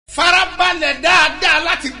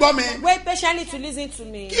Wait patiently to listen to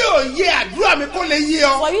me. For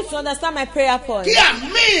you to understand my prayer point. For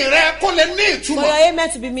your amen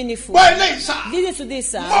to be meaningful. Listen to this,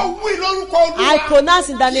 sir. I pronounce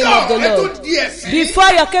in the name of the Lord.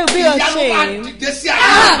 Before your case will be unchained,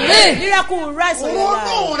 miracle will rise on your life.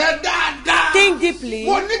 Think deeply.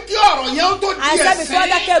 I said before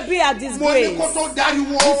that can be a disgrace.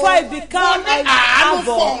 Before it become a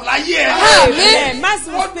havoc. Amen.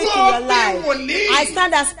 Mercy will speak in your life. I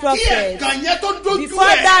stand as prophet. Before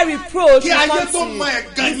that reproach will come to you.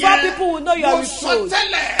 Before people will know your reproach,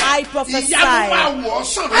 I prophesy. Amen.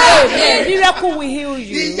 Miracle will heal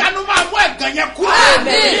you.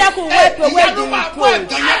 Amen. Miracle will wipe away the reproach.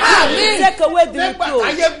 Take away the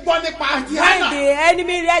reproach. When the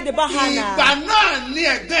enemy read the Bahana,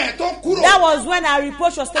 that was when our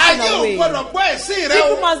reproach was taken away. People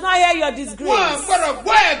must not hear your disgrace. They must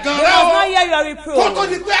not hear your reproach.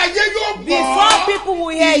 Before people will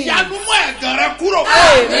hear you.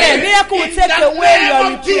 Amen. Miracle will take away your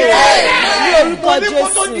reproach.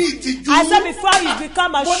 I said before you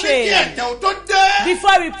become ashamed,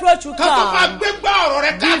 before reproach will come,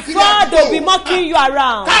 before they'll be mocking you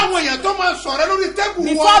around,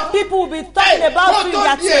 before people will be talking about you in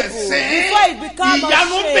their table, before it becomes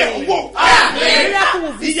ashamed, miracle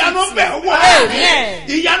will visit you. Amen.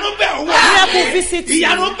 Miracle will visit you.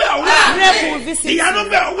 Miracle will visit you.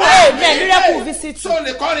 Amen. Miracle will visit you.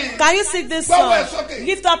 Can you sing this song?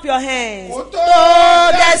 Lift up your hands.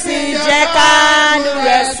 Tó dẹ́sí jẹ́ kánú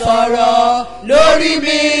rẹ̀ sọ̀rọ̀ lórí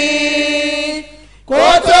mi. Kó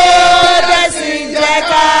tó dẹ́sí jẹ́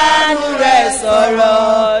kánú rẹ̀ sọ̀rọ̀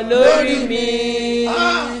lórí mi.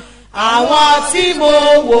 Àwọn tí mo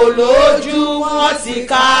wò lójú wọn ti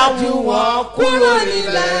káwú wọn kúrò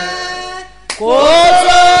nílẹ̀. Kó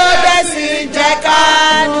tó dẹ́sí jẹ́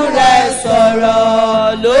kánú rẹ̀ sọ̀rọ̀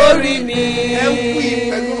lórí mi.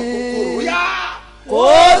 Kó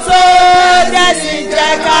tó dẹ́sí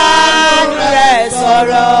jẹ́ kánú rẹ̀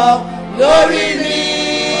sọ̀rọ̀ lórí mi.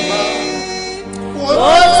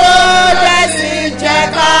 Kó tó dẹ́sí jẹ́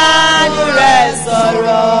kánú rẹ̀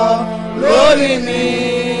sọ̀rọ̀ lórí mi.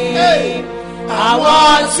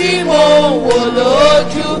 Àwọn tí mo wò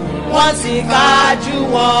lójú wọ́n ti kájú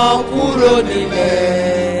wọn kúrò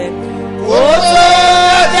nílẹ̀. Kó tó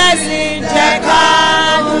dẹ́sí jẹ́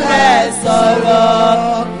kánú rẹ̀ sọ̀rọ̀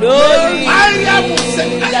lórí mi.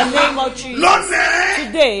 In the name of Jesus.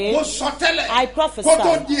 Today, I prophesy.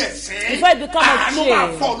 Before it becomes a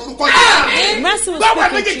shame, mercy will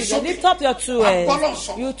speak with you. Lift up your two hands.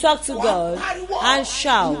 You talk to God and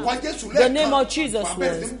shout the name of Jesus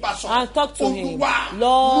words and talk to Him.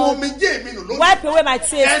 Lord, wipe away my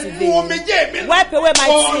tears today. Wipe away my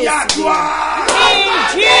tears today. In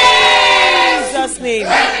Jesus' name.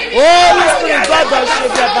 Holy Spirit, God,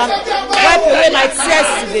 wipe away my tears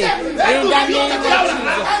today. In the name of Jesus.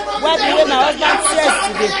 Wipe away my husband's tears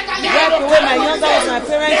today. Wipe away my younger ones, my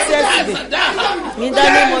parents' tears today. In the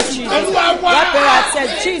name of Jesus. Wipe away our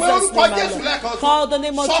tears. Jesus' name, call the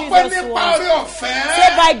name of Jesus once. Say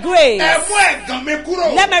by grace.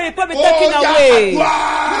 Let my reproach be taken away.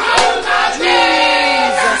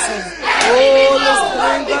 Jesus' name. Holy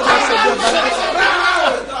Spirit, God,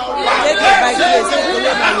 take it by grace. Take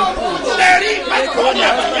away my reproach. Take away my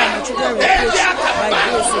husband and my children reproach by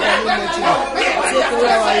grace in the name of Jesus. Take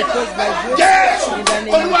away our reproach by grace in the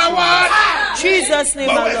name of Jesus. Jesus' name,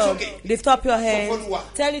 my Lord. Lift up your hands.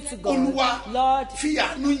 Tell it to God. Lord,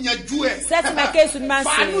 settle my case with mercy.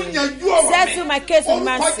 Settle my case with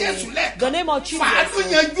mercy. The name of Jesus.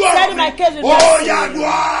 Settle my case with mercy.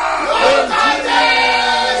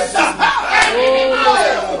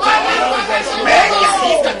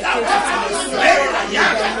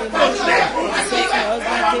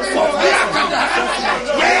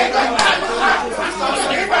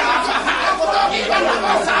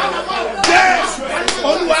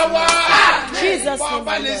 Jesus' name,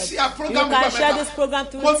 you can share this program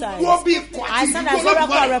 3 times. I stand as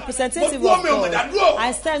a representative of God.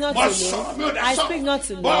 I stand not to alone. I speak not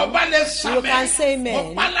to alone. You can say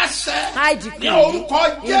amen. I decree in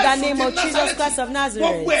the name of Jesus Christ of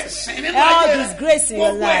Nazareth, all disgrace in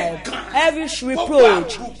your life, every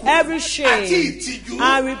reproach, every shame,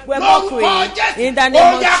 and mockery in the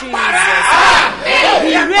name of Jesus.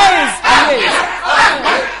 Be raised, be raised,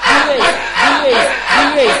 be raised, be raised, be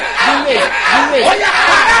raised, be raised, be raised.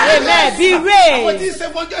 Amen. Be raised.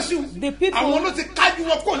 The people,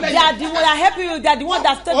 they are the one that helping you. They are the one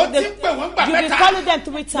that started the. You be calling them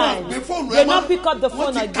 3 times. They not pick up the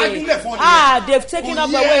phone again. They've taken up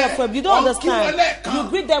away your phone. You don't understand. You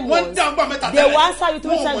greet them once. They will answer you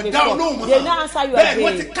 3 times before. They will not answer you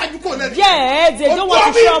again. Yes, they don't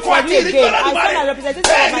want to show up for you again. I send a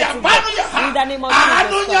representative of my team in the name of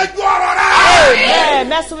Jesus. Amen.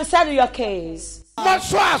 Mercy will settle your case.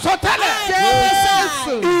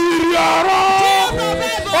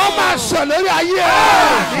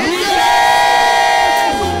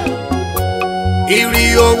 Ìrì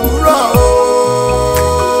òwúrọ̀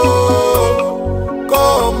kó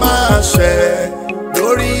máa ṣẹ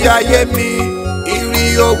lórí ayé mi. Ìrì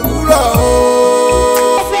òwúrọ̀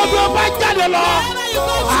ọ̀pọ̀lọpọ̀ bá jáde lọ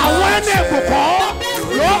àwọn ẹni ìbùkún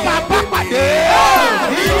ló máa bá pàdé.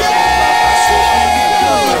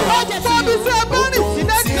 Tóbi tí ẹ bá rìn sí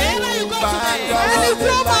lẹ́gbẹ̀ẹ́ ẹni tí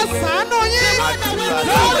ó máa ṣàánú yín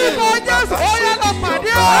lórí ìmọ̀ Jésù ó yẹ lọ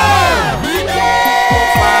pàdé.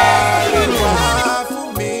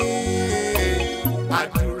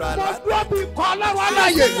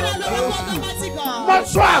 Mo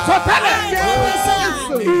sọ àsọtẹ́lẹ̀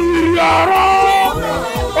ìyọ̀rọ̀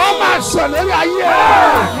ó máa ṣẹlẹ̀ ní ayé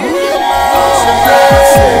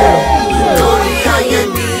lórí ayé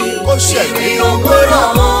mi ó ṣẹlẹ̀ ògbóró.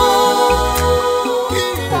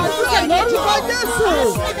 Lórúkọ Jésù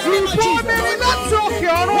ìbò mi ni láti òkè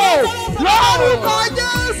ọ̀run lórúkọ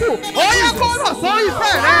Jésù ó yẹ kó rọ̀ sórí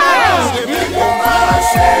ìfẹ́ rẹ̀. Ó máa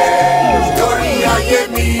ṣẹ lórí ayé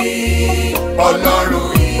mi Ọlọ́run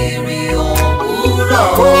ìrì òwúrọ̀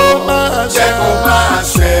kó máa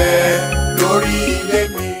ṣẹ lórí ilé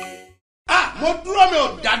mi. Mo dúró mi ò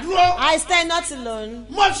dá dúró. I stand not alone.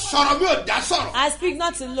 Mo sọ̀rọ̀ mi ò dá sọ̀rọ̀. I speak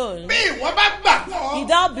not alone. Bí ìwọ bá gbàgbọ́. You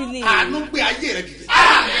don't believe. Àánú gbé ayé rẹ dìde.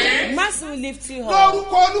 Mercy will lift you up.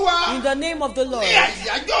 Lórúkọ Olúwa. In the name of the Lord. Ní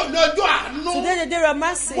àyájọ́ lọ́jọ́ àánú. Today the day of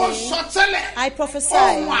mercy. Mo sọ tẹ́lẹ̀. I prophesy.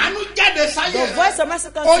 Ohùn àánú jáde sáyé rẹ. The voice of mercy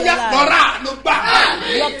comes to life. Ó yá lọ́ra àánú gbà.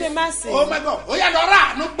 You obtain mercy. Oh my God. Ó yá lọ́ra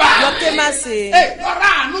àánú gbà. You obtain mercy. Lọ́ra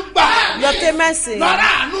àánú gbà. You obtain mercy. Lọ́ra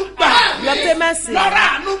àánú gbà. You obtain mercy. Lọ́ra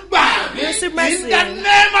àánú gbà. You receive mercy. In the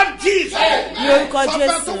name of Jesus. Lórúkọ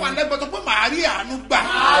Jésù. Sọ pé tó wà lẹ́gbẹ̀ẹ́ tó pé màá rí àánú gbà.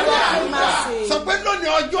 Sọ pé lónìí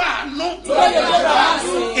ọjọ́ àánú.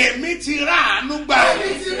 Èmi ti rà àánú gbà.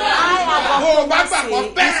 Bó o bá gbàgbọ́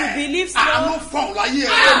bẹ́ẹ̀, àánú fọ̀n láyé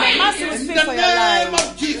rẹ̀. In the name of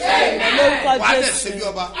Jesus. Lórúkọ Jésù.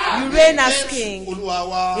 You reign as king.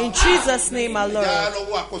 In Jesus' name, our Lord.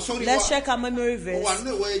 Let's check our memory verse.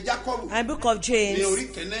 And book of James,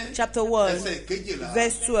 chapter 1,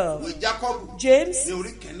 verse 12. James,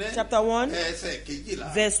 chapter 1,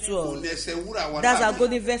 verse 12. That's our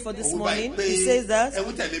golden verse for this morning. He says that.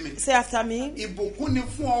 Say after me.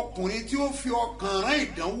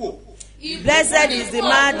 Blessed is the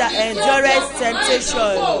man that endureth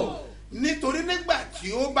temptation.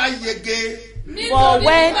 For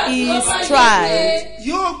when he is tried,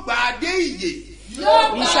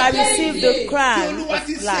 he shall receive the crown of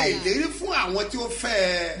life,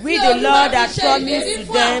 which the Lord hath promised to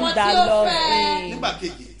them that love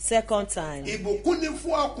him. Second time.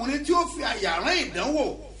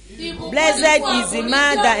 Blessed is the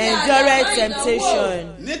man that endureth temptation.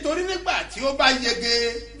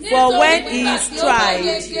 For when he is tried,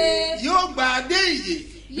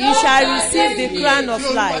 he shall receive the crown of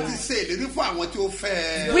life,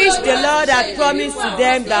 which the Lord hath promised to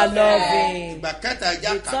them that love him. The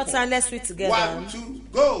third time, let's read together. 1, 2,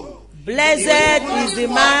 go. Blessed is the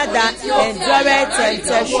man that endureth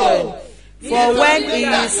temptation, for when he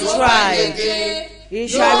is tried, he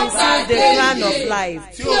shall receive the crown of life,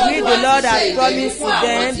 which the Lord hath promised to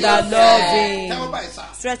them that love him.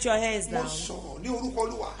 Stretch your hands down.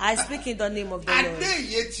 I speak in the name of the Lord.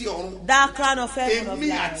 That crown of heaven of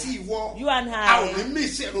life, you and I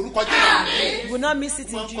will not miss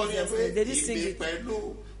it in Jesus' name. They just sing it.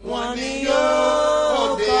 Wọ́n ní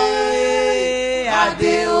yóò kọ́lé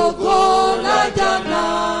adé ògo lọ́jọ́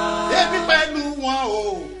náà. Èmi pẹ̀lú wọn o.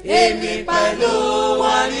 Èmi pẹ̀lú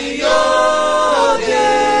wọn ni yóò dé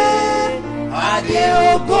adé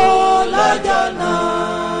ògo lọ́jọ́ náà.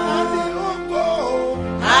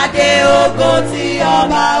 Adé ògo tí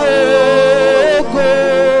ọba ògo,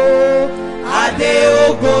 adé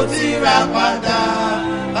ògo tí ra padà.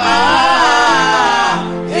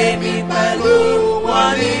 Èmi pẹ̀lú wọn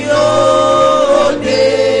ni yóò dé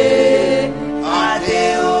adé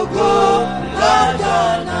ògo lọ́jọ́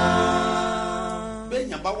náà.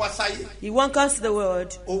 Bẹ́ẹ̀ni àbá wá sáyé. He won't come to the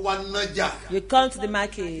world. You come to the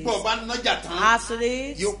market. After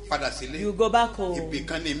you go back home.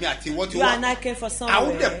 You and I came for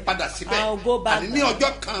somewhere. I'll go back.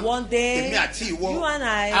 One day, you and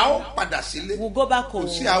I will go back home.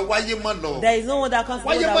 There is no one that comes to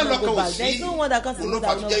the world that will not go back. There is no one that comes to the world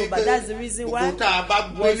that will not go back. That's the reason why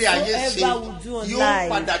whatsoever we do on life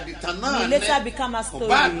will later become a story.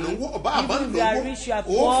 Even if you are rich, you are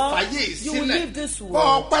poor, you will leave this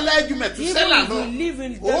world. Even if you live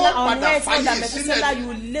on earth under Methuselah, you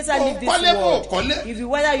will later leave this world. If you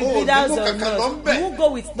whether you build house or not, you won't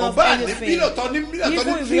go with anything.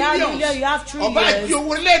 Even if you have million, you have 3 years.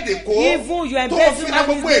 Even you embezzle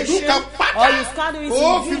money nation, or you scandal it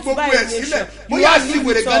in to buy a nation, you have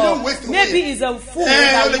lived it all. Maybe it's a fool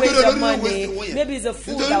that wastes your money. Maybe it's a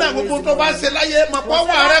fool that wastes money.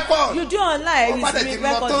 You do online, it's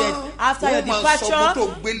recorded. After your departure,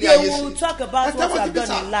 they will talk about what you have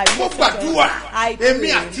done in life. I pray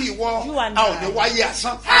you and I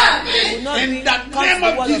will not be come to the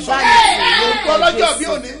world of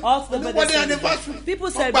vanity. Of the medicine. People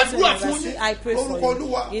celebrate anniversary. I pray for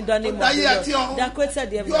you in the name of the Lord. That created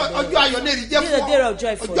the heaven and the earth. This is a day of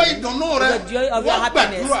joy for you. The joy of your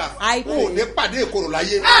happiness. I pray. You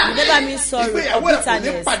never mean sorrow or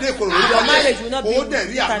bitterness. Your marriage will not be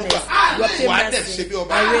bitterness. Your payments will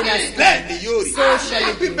reign as so shall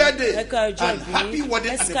it be. Happy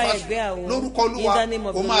wedding anniversary. In the name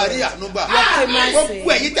of the Lord. Your payments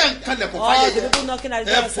all the people knocking at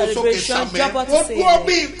the door of celebration, drop what to say.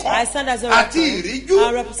 I stand as a representative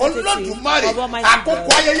of Almighty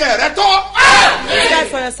God. Stand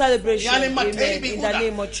for your celebration. Amen. In the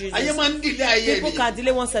name of Jesus. People can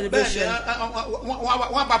delay one celebration.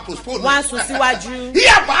 Once we see what you in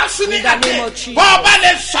the name of Jesus. You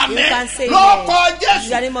can say amen. In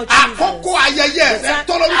the name of Jesus.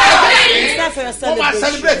 Stand for your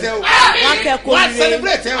celebration. One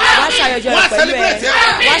celebrate. One shall your joy pẹ̀lú ẹ.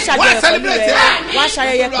 One shall your pẹ̀lú ẹ. One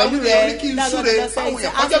shall your pẹ̀lú ẹ. That's what the Lord says. He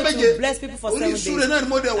asked me to bless people for 7 days.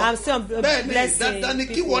 I'm still blessing people. He said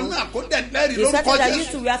that you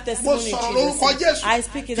too will have testimony in Jesus. I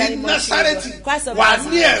speak in the name of Jesus. Christ of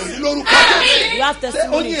Nazareth. You have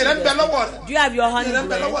testimony in Jesus. Do you have your honey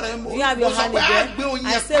bread? Do you have your honey bread?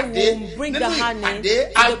 I say we'll bring the honey to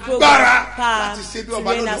the program to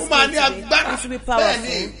reign as it will be powerful.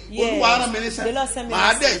 Yes. The Lord sent me a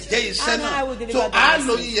message. And I will deliver the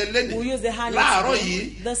message. We'll use the honey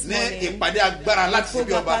this morning. The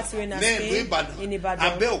program party in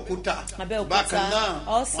Ibadan.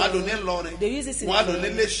 Also, they use this in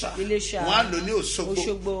Ilesha,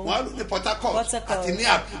 Oshogbo, Port Harcourt, and in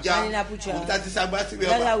Abuja. That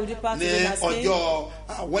will be party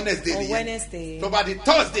on Wednesday. On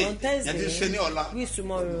Thursday, which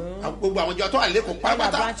tomorrow. All the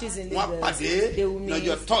branches in Lagos, they will meet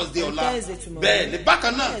on Thursday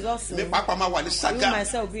tomorrow. Also, you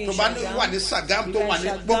myself be in Shagam,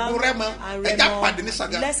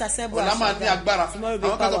 let's assemble at Shagam. Tomorrow will be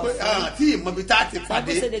powerful.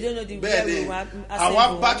 People say they don't know the way we will assemble.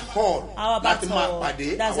 Our Bat Hall.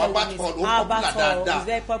 That's our Bat Hall is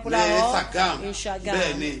very popular in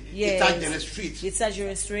Shagam. Yes.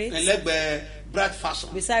 It's Street. Beside Bright Fashion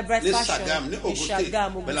in Shagam,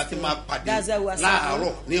 that's where we are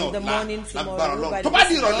in the morning tomorrow.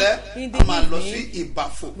 In the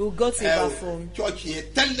evening, we'll go to Ibafo.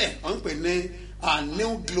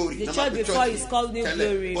 New Glory. The church before is called New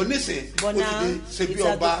Glory. But now it has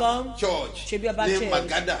become Babasebioba Church.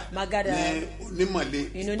 Magada. Onimale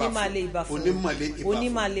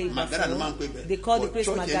Ibafo. They call the place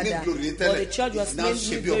Magada. But the church was named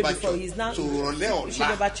New Glory before. He is now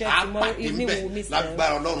Babasebioba Church. Tomorrow evening we will meet them.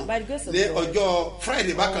 By the grace of God.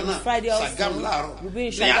 Friday also. We'll be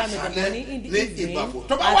in Shagam in the morning. In the evening at Ibafo.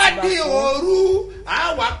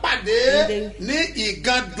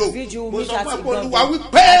 Vigil will meet at Olúwa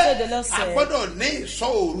wípé agbọ́dọ̀ ní ìṣọ́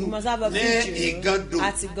òru ní Igando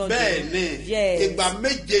bẹ́ẹ̀ ni ìgbà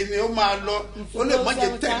méje ni ó máa lọ ó lè má jẹ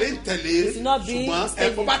tẹ̀lé ṣùgbọ́n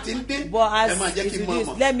ẹ̀kọ́ bá ti ń dé ẹ máa jẹ́ kí n mọ̀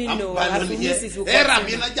àbálò nìyẹn ẹ̀rà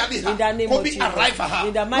mi náà jáde ha kó bí àráìfà ha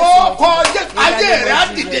ó kọ ayé rẹ̀ á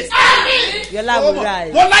dìde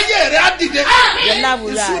mo láyé rẹ̀ á dìde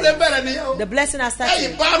ìṣúlẹ̀ bẹ̀rẹ̀ ni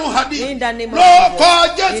ẹ̀yìn bárùn ha di ló kọ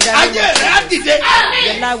ayé rẹ̀ á dìde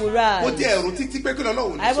mo ti ẹ̀rù títí pé kí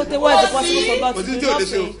lọ́wọ́ ní ṣe what is possible for God to do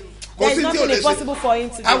nothing. There is nothing impossible for him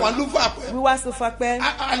to do. We were so fair.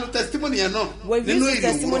 I know testimony yẹn náà. We use the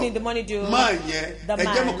testimony in the morning dew. Man yẹn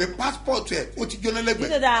ẹ̀jẹ̀ mọ̀ pé passport ẹ̀ ó ti jóná lẹ́gbẹ̀ẹ́. You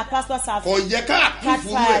know that our passports have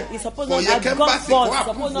catfired. It's supposed not to have got bonds. It's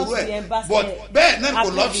supposed not to be embarrassed. But bẹ́ẹ̀ náà kò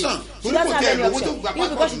lọ́pṣàn. She doesn't have any option. Even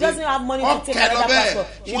because she doesn't have money to take another passport.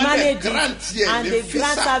 She managed it and they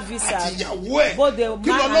grant her visa. Both the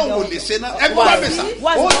man and the wife.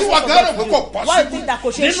 What do you think that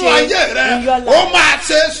could change in your life?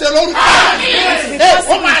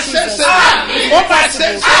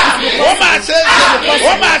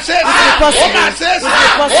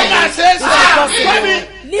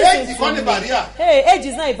 Listen to me. Hey, age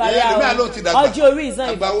is not a barrier. Ojori is not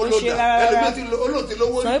a barrier.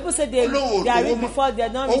 Some people say they are rich before they are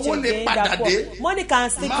not rich again. Money can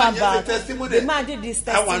still come back. The man did this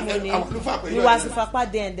testimony. We was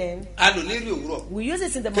there and then. We use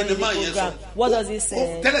it in the money program. What does it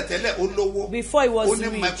say? Before he was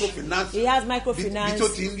rich, he has microfinance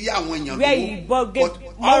where he get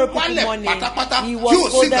more people money. He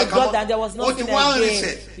was older God and there was nothing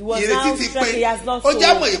again. He was now stressed. He has lost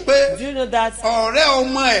hope. Do you know that? It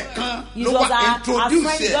was our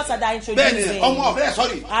friend's daughter that introduced him.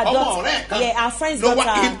 Our friend's daughter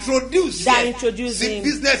that introduced him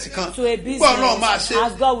to a business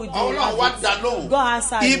as God would do. God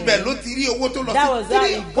answered him. That was how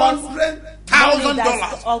he got $300,000.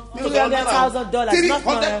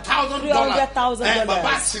 $300,000.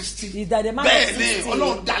 That the man was 60.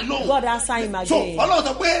 God answered him again.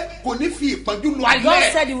 God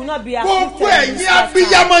said he will not be afflicted in this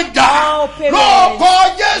lifetime. All parents,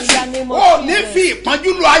 in the name of Jesus. You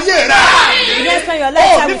don't spend your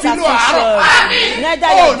lifetime with affliction. Neither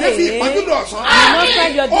your day. You don't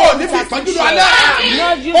spend your day with affliction. You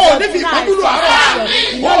don't use your night for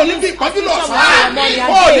affliction. You don't use affliction with your money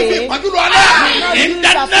and day. In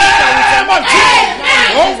the name of Jesus.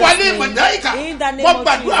 Oh, Wale Mandaika. What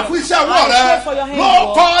bad for his award? No,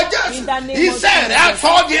 gorgeous. He said, I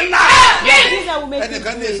saw the light.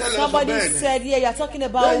 Somebody said, yeah, you're talking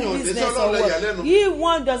about business or what? He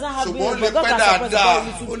one doesn't have business, but God can support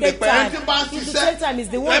you to take time. To take time is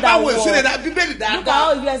the one that will. Look at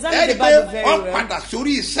how you examine the Bible very well.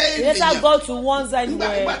 Let us go to one side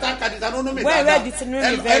where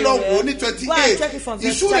determining very well. Go and check it from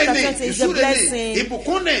verse chapter 20. It's a blessing.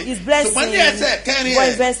 It's blessing. What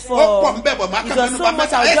verse 4? It was so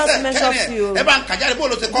much I will just mention to you. There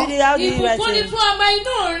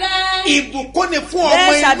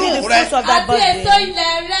shall be the fruit of that body.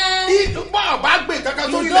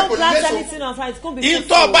 You don't plant anything on fire. It's going to be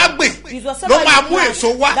fruitful. It's your servant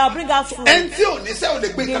that will bring out fruit.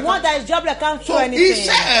 The one that is jobless can't do anything.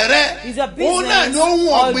 It's your business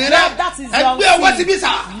or job that is your thing.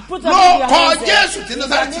 You put on your hands in the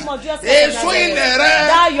name of Jesus.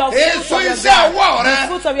 That your fruit of your God, the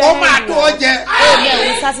fruit of your hand will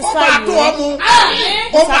satisfy you.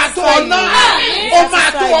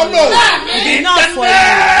 Enough for you.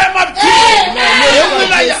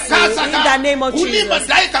 In the name of Jesus.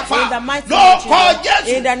 In the mighty name of Jesus.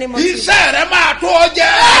 In the name of Jesus.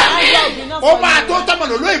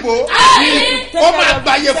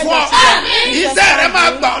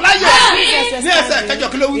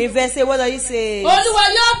 In verse 8, what do you say?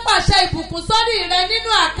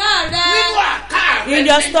 In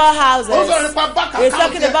your storehouses. We're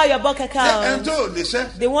talking about your bank account.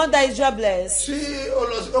 The one that is jobless.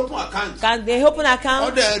 Can they open an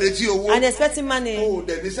account and expecting money?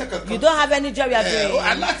 You don't have any job you are doing.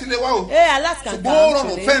 Hey, Allah can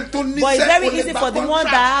come. But it's very easy for the one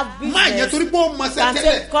that have business can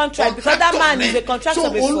take contract because that man is a contractor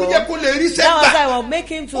before. That was why I was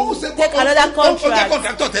making to take another contract.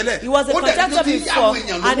 He was a contractor before,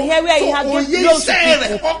 and here where he has given loans to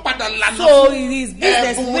people. So his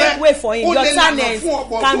business make way for him. Your talent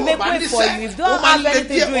can make way for you. If you don't have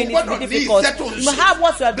anything doing, it will be difficult. You have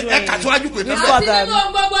what you are doing.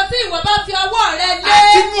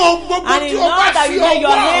 And in order that you lay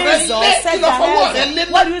your hands on, set your hands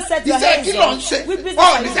on. What do you set your hands on? Which business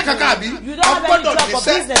are you doing? You don't have any job for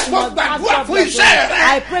business. You must have job for business.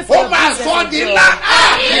 I pray for your business.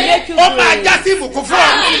 Make you great.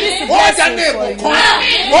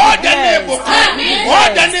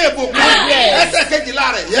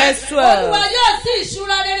 Yes, 12.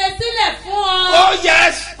 Oh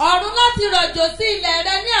yes.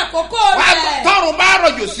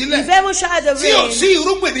 If heaven shall the rain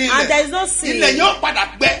and there is no seed,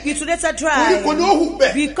 it will later dry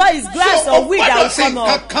because it's grass or weed that will come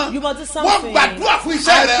up. You must do something. I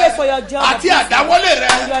pray for your job and your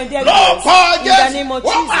endeavors in the name of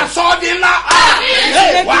Jesus.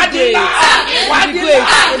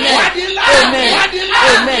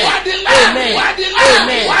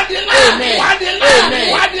 Amen.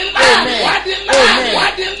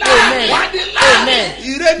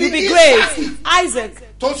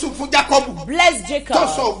 Bless Jacob.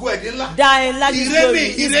 That enlarged his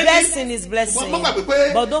glory. His blessing.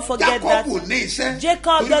 But don't forget that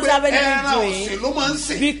Jacob doesn't have anything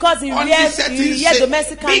doing because he hears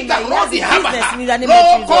domestic animal. He has business in the name of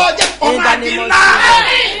Jesus. In the name of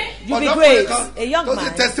Jesus. You'll be great. A young man.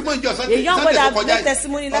 A young boy that has made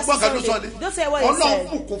testimony last Sunday. Don't say what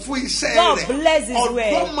he said. God bless his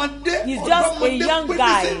way. He's just a young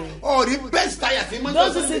guy.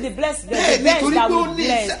 Those who see the best that will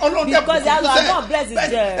bless. Because God bless his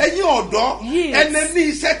death. Yes.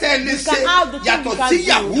 You can have the thing you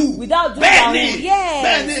can do without doing Yahoo.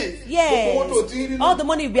 Yes. Yes. All the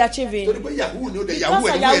money you'll be achieving. Because of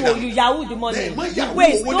Yahoo the money.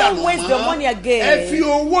 Don't waste your money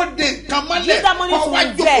again. Use that money to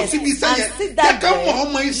invest and sit down there.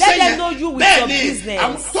 Let them know you with your business.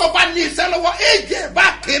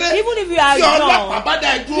 Even if you are young,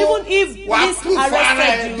 even if police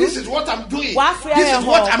arrested you, this is what I'm doing. This is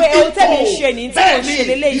what I'm doing.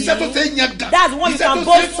 That's what you can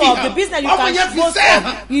boast of. The business you can boast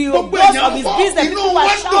of. You boast of his business. People were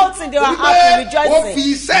shouting, they were happy,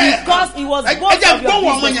 rejoicing. Because it was boast of your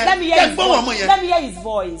business. Let me hear his voice. Let me hear his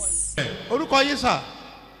voice.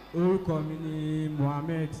 Orúkọ mi ni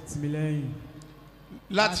Mohammed Timileyin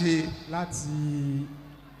láti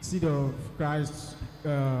Seed of Christ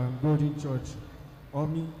Golden Church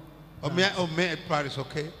Omi Paris,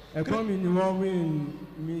 okay. Ẹ̀gbọ́n mi ni wọ́n win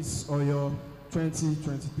Miss Ọ̀yọ́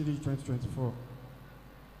 2023-2024.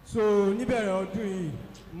 So níbẹ̀rẹ̀ ọdún yìí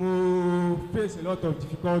mo face a lot of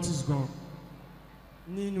difficulties gan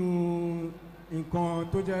nínú nǹkan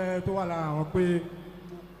tó wà lára àwọn pé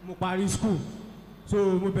mo parí school. So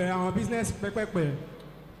mo bẹ̀rẹ̀ àwọn business pẹ́pẹ́pẹ́.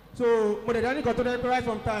 So mo dẹ̀ dání kan tó dẹ́ right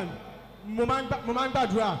from time mo máa ń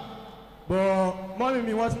gbàdúrà but mọ́mí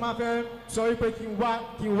mi wọ́n ti máa fẹ́ sọ wípé kí n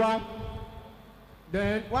wá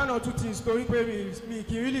then one or two things torí pé mi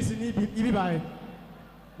kì í really sí ní ibi báyìí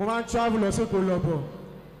mo máa ń travel lọ sí Èkó lọ́bọ̀.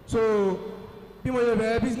 So bí mo yẹ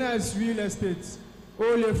bẹ̀rẹ̀ business real estate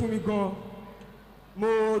ó le fún mi gan mo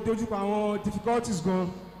dojúkọ àwọn difficulties gan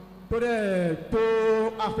tó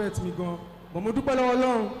affect mi gan. But mo dúpẹ́ lọ́wọ́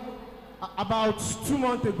Ọlọ́run about 2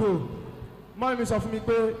 months ago mọ́mí mi sọ fún mi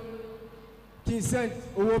pé kí n send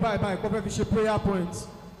owó báyìí kó fẹ́ fi ṣe prayer point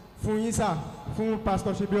fún yín sà fún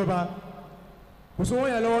Pastor Babasebioba kò sówó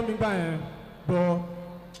yẹn lọ́wọ́ mi gbà yẹn but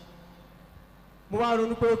mo wá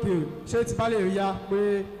ronú pé okay ṣé tí bá lè rí ya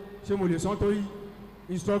pé ṣé mo lè san torí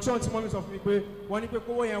instruction tí mọ́mí sọ fún mi pé wọ́n ní pé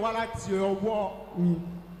kówó yẹn wá láti ọwọ́ mi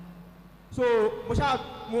so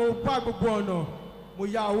mo bá gbogbo ọ̀nà mo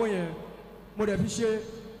yá owó yẹn. Mo dẹ̀ fi ṣe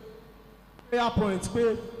prayer point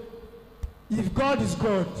pé if God is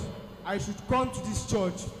God, I should come to this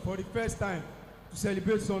church for the first time to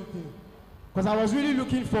celebrate something because I was really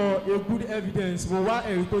looking for a good evidence mo wá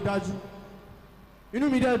ẹ̀rí tó dájú. Inú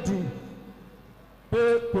mi dẹ̀ dùn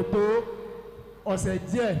pé kò tó ọ̀sẹ̀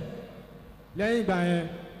díẹ̀ lẹ́yìn ìgbà yẹn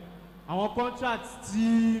àwọn contract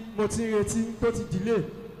tí mo ti ń retí tó ti delay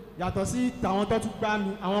yàtọ̀ sí tàwọn tó tún gbá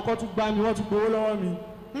mi àwọn kan tún gbá mi wọ́n tún gbowó lọ́wọ́ mi.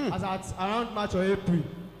 As at around March or April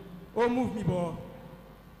ó move me but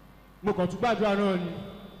mo kàn tún gbàdúrà náà ni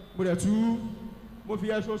mo dẹ̀ tún mo fi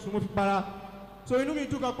ẹ̀ṣọ́ sùn mo fi para so inú mi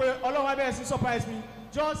dùn kan pé Ọlọ́run wá bẹ̀rẹ̀ sí surprise me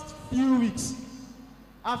just few weeks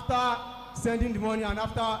after sending the money and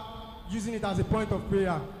after using it as a point of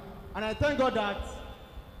prayer and I thank God that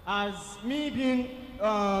as me being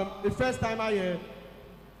the first timer here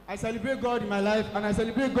I celebrate God in my life and I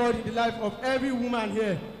celebrate God in the life of every woman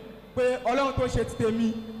here. Pé Ọlọ́run tó ṣe ti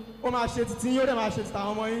tèmi ó máa ṣe ti tí yín ó dẹ̀ máa ṣe ti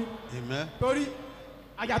tàwọn ọmọ yín. Torí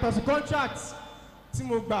àjàtọ̀ sí contract tí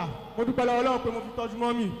mo gbà mo dúpẹ́ lọ́wọ́ Ọlọ́run pé mo fi tọ́jú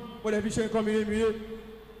mọ́mì mo lè fi ṣe nǹkan mèremère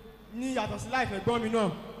ní yàtọ̀ sí láìpẹ́ ẹ̀gbọ́n mi náà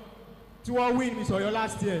tí wọ́n win Miss Ọ̀yọ́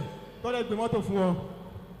last year tọ́lẹ̀ gbé mọ́tò fún wọn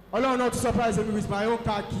Ọlọ́run náà tún surprise me with my own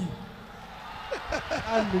car key.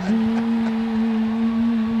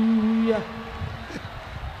 Hallelujah.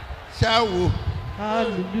 Ṣáwo.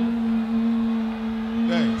 Hallelujah.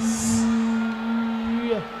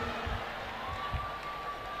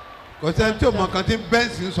 Kò sẹ́ni tí o mọ̀ kan tí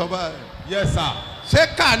bẹ́ǹsì ń sọ báyìí. Yes sir. Ṣé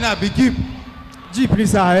káà ní àbí jeep? Jeep ni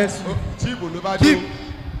sir. Jeep ló bá dé.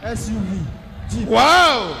 SUV. Jeep.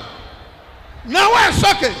 Wow. Now ẹ̀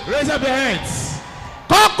sọ́kè. Raise up your hands.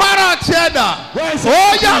 Kọ́kọ́rọ́ tiẹ̀ dà.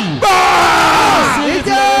 Ó yá gbọ́.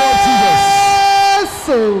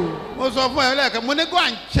 Jésù. Mo sọ fún ẹ lẹ́ẹ̀kan mo ní go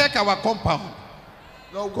and check our compound.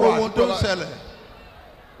 Kó ohun tó ń ṣẹlẹ̀.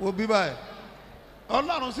 Wo bí báyìí.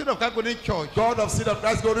 Ọlọ́run Seed of Christ Golden Church. God of Seed of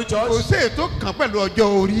Christ Golden Church. Kò sí ètò kan pẹ̀lú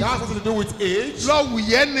ọjọ́ orí. That has something to do with age. Lọ́wù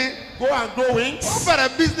yẹn ni. Go and grow wings. Wọ́n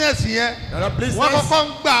bẹ̀rẹ̀ business yẹn. Another business. Wọ́n kọ́kọ́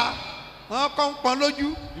ń gbà He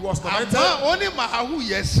was commented. I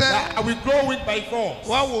will grow weak by force.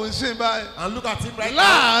 And look at him right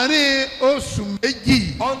now.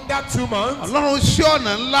 Under 2 months,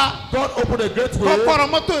 God opened a great way.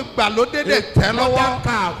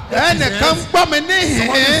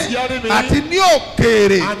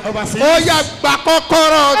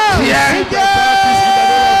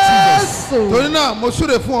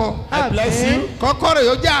 I bless you.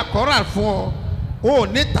 O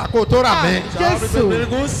ní tako tó rà mẹ́.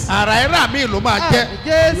 Àrà ẹ̀rà mi ló máa jẹ́.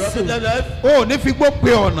 O ní fi gbó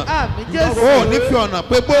pe ọ̀nà. O ní fi ọ̀nà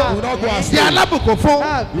pé gbó. Di alábùkún fún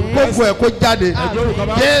gbogbo ẹ̀ kó jáde.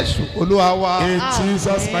 Jésù Olúwa wa. In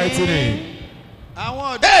Jesus' mighty name.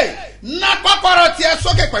 Na kọ́kọ́rọ́ tiẹ̀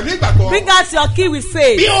sókè pẹ̀lú ìgbàgbọ́. Bring out your key with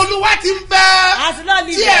faith. Bí Olúwa ti ń bẹ. As the Lord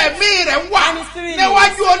leads tí ẹ̀mí rẹ̀ wà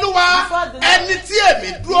níwájú Olúwa ẹni tí èmi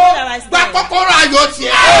dúró gba kọ́kọ́rọ́ ayọ̀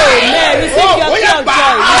tiẹ̀. Amen. Receive your key of joy.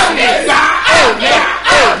 Amen.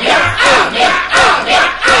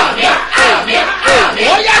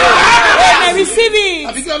 Receive it.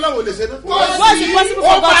 Àbí kí Ọlọ́run lè ṣe náà. What is possible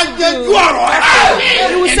for God to do?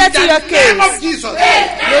 He will settle your case.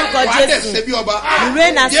 Lord God, Jesus. You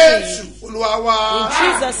reign as king. In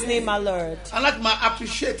Jesus' name, my Lord. I'd like to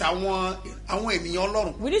appreciate àwọn ènìyàn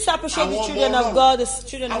Ọlọ́run. We need to appreciate the children of God, the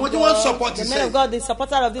children of God, the men of God, the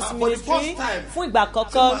supporter of this ministry. Fún ìgbà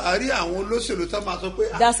àkọ́kọ́,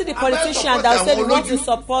 there will see the politician that will say we want to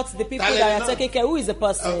support the people that are taking care. Who is the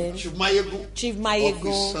person? Chief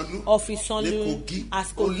Mayegun of Isanlu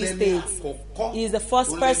as Kogi State. He is the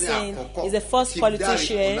first person, he is the first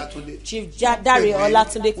politician. Chief Dare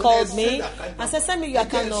Olatunde called me and said, send me your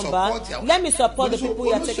account number. Let me support the people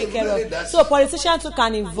you are taking care of. So politicians too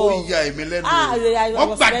can involve. I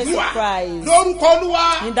was very surprised. In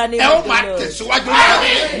the name of the Lord,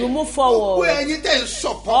 you move forward.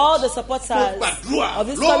 All the supporters of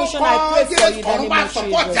this commission, I pray for you in the name of Jesus.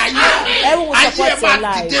 Everyone will support your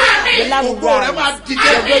life. The life will rise.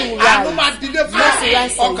 Your glory will rise. Mercy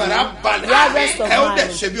rise for you. You have rest of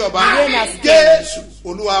mind. You reign as king.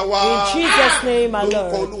 In Jesus' name, my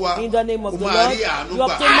Lord. In the name of the Lord, you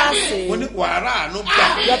obtain mercy. You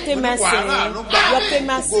obtain mercy. You obtain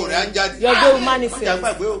mercy. Your God will manifest.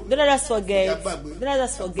 Don't let us forget. Don't let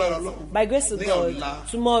us forget. By grace of God,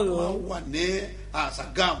 tomorrow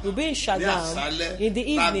we'll be in Shagam. In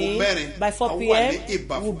the evening, by 4 p.m.,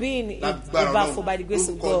 we'll be in Babasebioba by the grace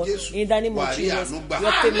of God. In the name of Jesus, you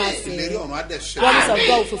obtain mercy. Promise of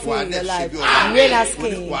God will fulfill in your life. You reign as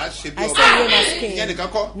king. I say you reign as king.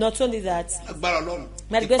 Not only that,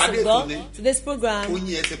 by the grace of God, today's program,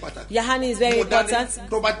 your honey is very important.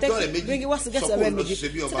 Bring it once to get a remedy. So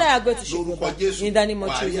that I are going to show you in the name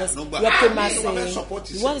of Jesus. You obtain mercy.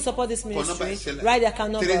 You want to support this ministry? Write the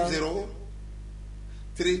account number.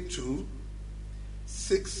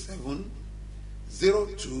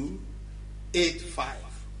 32670285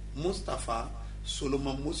 Mustapha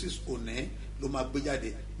Solomon Moses One ló máa gbé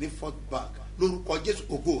jáde ní Fort Bank lórúkọ Jésù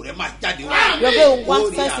ògo rẹ̀ máa jáde wá. You're going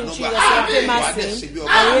one first in Jesus, you're massing, and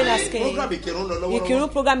we're asking. Ikirun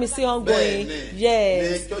program is still ongoing.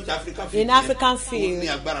 Yes. In African field,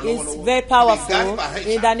 it's very powerful.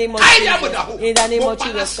 In the name of Jesus. In the name of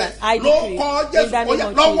Jesus Christ. I decree. In the name of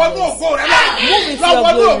Jesus. Move into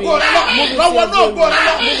your glory. Move into your glory.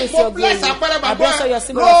 Move into your glory. I bless all your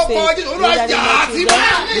symbol of faith. In the name of Jesus.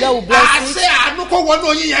 The Lord will bless you.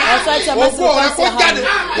 Authority and mercy will pass your hand.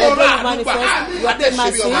 Your glory will manifest. You obtain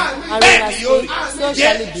mercy and reign as king. So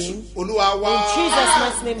shall it be. In Jesus'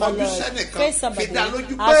 mighty name, my Lord. Face somebody. I saw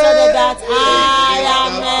that I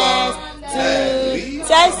am meant to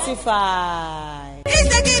testify. It's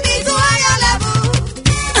taking me to higher level.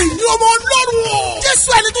 Ẹ̀yin ọmọ Ọlọ́run o. Jésù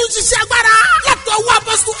ẹni tó ń ṣiṣẹ́ agbára. Látọwọ́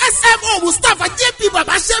apọ́sítù S.M.O. Mustapha J.P.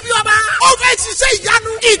 Babasebioba. Ó fẹ́ ṣiṣẹ́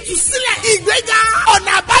ìyanu, ìtúsílẹ̀, ìgbéga.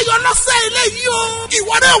 Ọ̀nà àbáyọ lọ́sẹ̀ eléyìí o.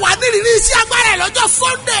 Ìwọ náà wà nírìírí iṣẹ́ agbára ẹ̀ lọ́jọ́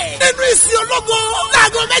Sunday. Nínú ìsìn ológo.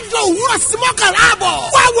 Láago 8 òwúrọ̀ sí 11 àbọ̀.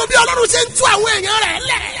 Wá wo bí Ọlọ́run ṣe ń tú àwọn èèyàn rẹ̀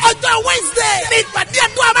lẹ̀. Ọjọ́ Wednesday ní ìpàdé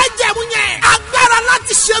ẹ̀dùn àbájẹ̀mú yẹn. Agbára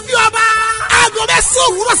láti ṣe bí ọba. Aago 9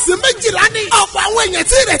 òwúrọ̀ sí 12 ní. Ọ̀pọ̀ àwọn èèyàn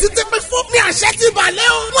tí ìrètí ti pín fún mi àṣẹ ti balẹ̀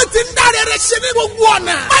o. Wọ́n ti ń dáre rẹ̀ ṣe ní gbogbo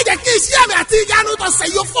ọ̀nà. Má jẹ́ kí iṣẹ́ àmì àti ìyanu tọ̀sẹ̀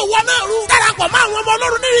yóò fowó náà rú. Darapọ̀ mọ́ àwọn ọmọ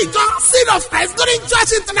Ọlọ́run nínú ìjọ Seed of Christ Golden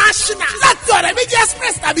Church International. Láti ọ̀rẹ́ méjì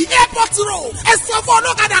express tàbí airport road. Ẹ sọ fún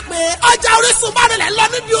ọlọ́kadà pé ọjà Orísun bá rẹ̀ lọ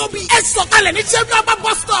níbi òbí. Ẹ sọ̀kalẹ̀ ní ṣẹ́bí ọba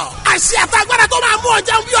bus stop. Àṣẹ àtàgbàdà tó máa mú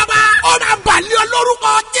ọjà ń bí ọba. Ó máa bàlẹ́ ọ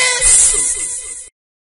lórúkọ Jésù.